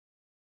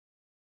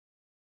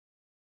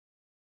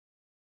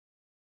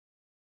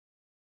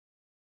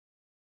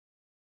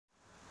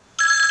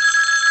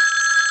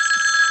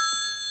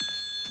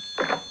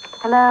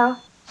Hello?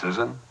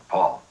 Susan?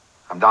 Paul.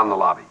 I'm down in the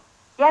lobby.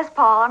 Yes,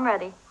 Paul, I'm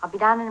ready. I'll be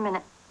down in a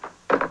minute.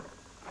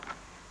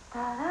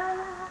 Da-da,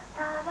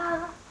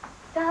 da-da,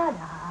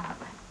 da-da,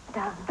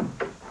 da.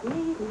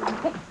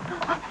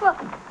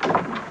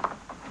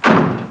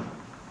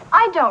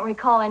 I don't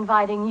recall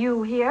inviting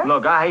you here.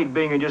 Look, I hate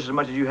being here just as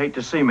much as you hate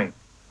to see me.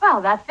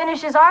 Well, that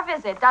finishes our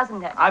visit,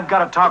 doesn't it? I've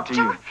got to talk to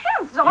you. Your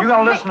hands off You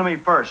gotta me. listen to me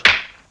first.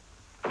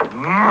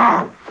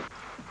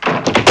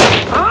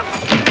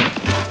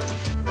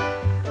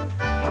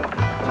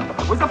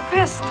 With a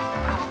fist.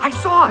 I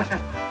saw it.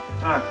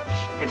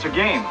 It's a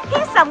game.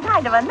 He's some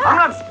kind of a nut.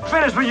 I'm not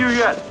finished with you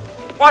yet.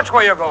 Watch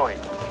where you're going.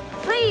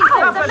 Please,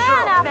 there's a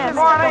man after me.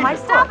 Morning. My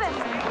stop it.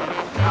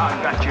 I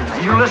got you.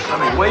 You listen to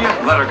me, will you?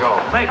 Let her go.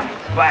 Make it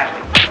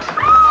gladly.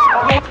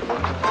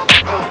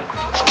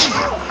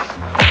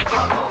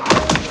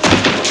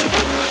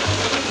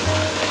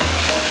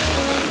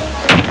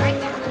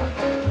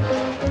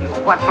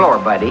 What floor,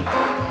 buddy?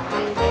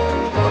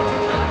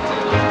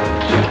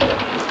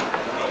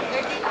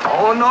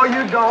 Oh, no,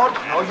 you don't.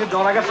 No, you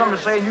don't. I got something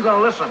to say, and you're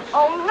gonna listen.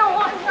 Oh, no,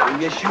 I'm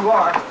not. Yes, you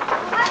are.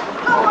 Let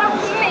go of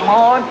me. Come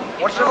on.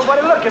 What's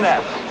everybody looking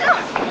at?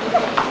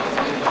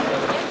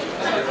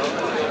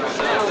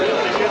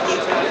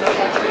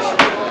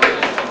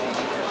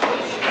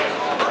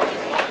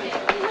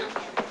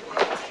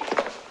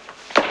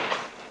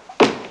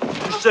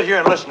 You sit here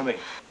and listen to me.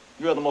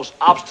 You're the most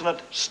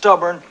obstinate,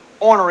 stubborn,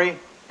 ornery,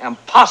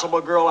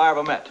 impossible girl I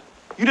ever met.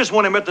 You just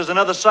won't admit there's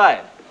another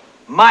side.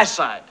 My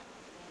side.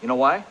 You know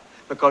why?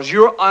 Because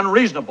you're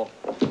unreasonable.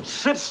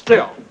 Sit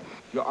still.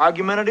 You're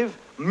argumentative,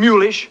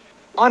 mulish,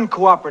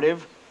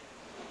 uncooperative,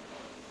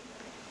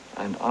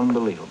 and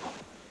unbelievable.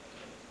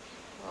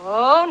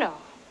 Oh, no.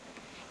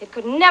 It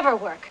could never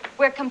work.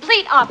 We're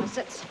complete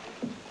opposites.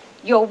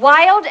 You're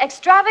wild,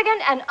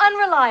 extravagant, and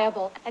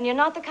unreliable. And you're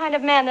not the kind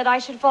of man that I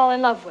should fall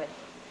in love with.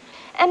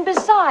 And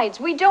besides,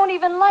 we don't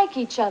even like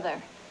each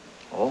other.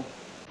 Oh?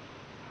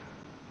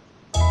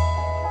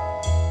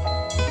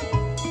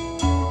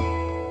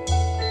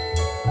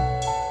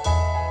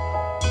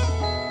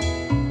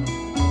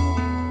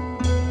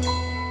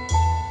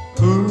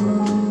 Who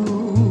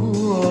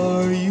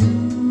are you?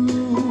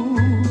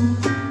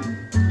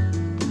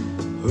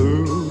 Who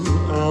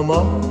am I?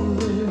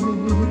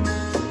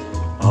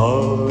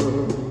 Are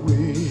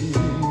we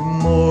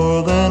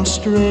more than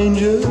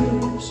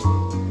strangers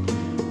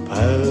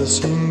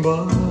passing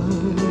by?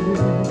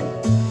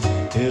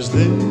 Is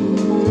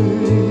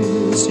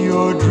this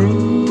your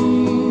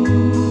dream?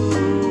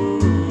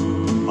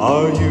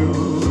 Are you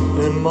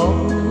in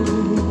mine?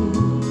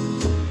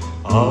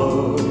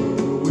 Are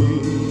we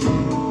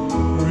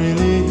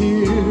really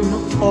here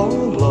or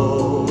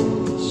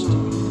lost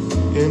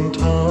in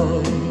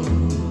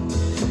time?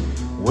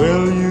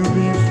 Will you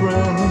be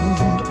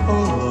friend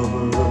or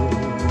lover?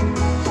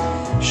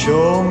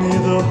 Show me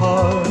the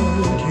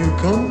heart you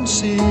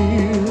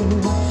conceal.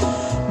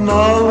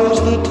 Now is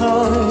the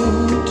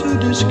time to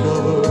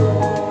discover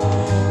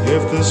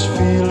if this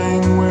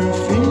feeling we're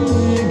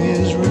feeling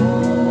is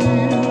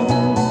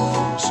real.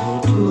 So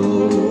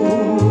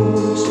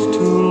close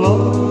to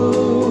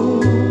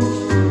love,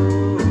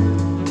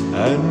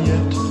 and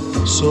yet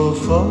so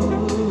far.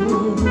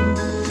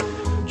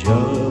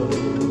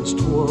 Just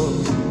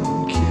one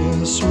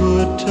kiss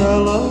would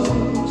tell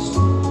us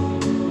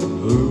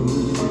who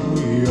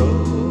we are.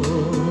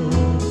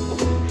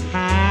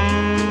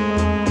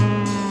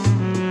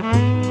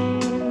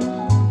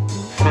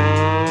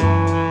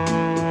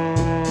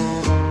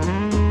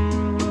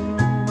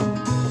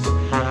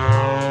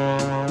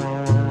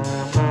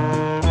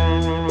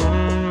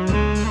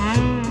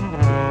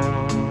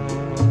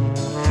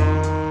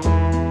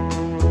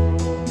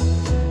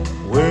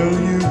 Will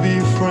you be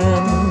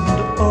friend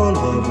or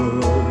lover?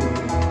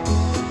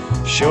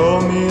 Show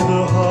me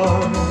the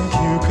heart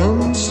you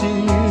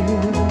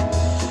conceal.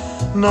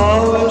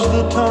 Now is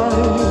the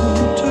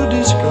time to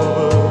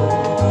discover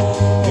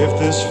if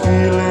this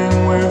feeling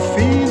we're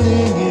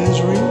feeling is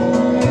real.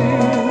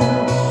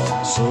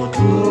 So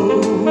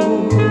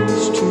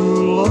close to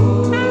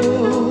love,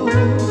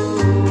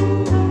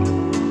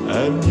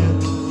 and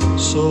yet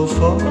so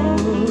far.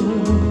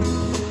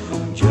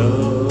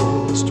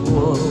 Just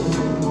one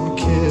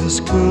kiss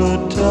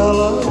could tell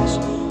us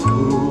who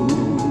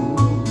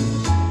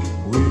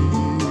we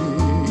are.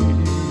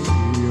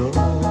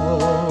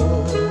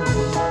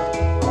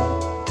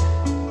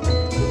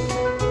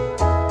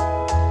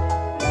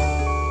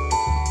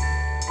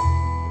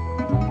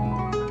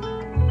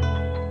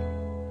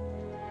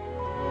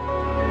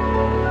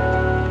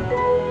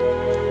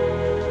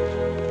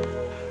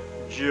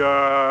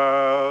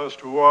 Just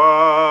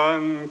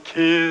one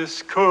kiss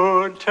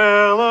could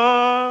tell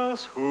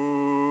us who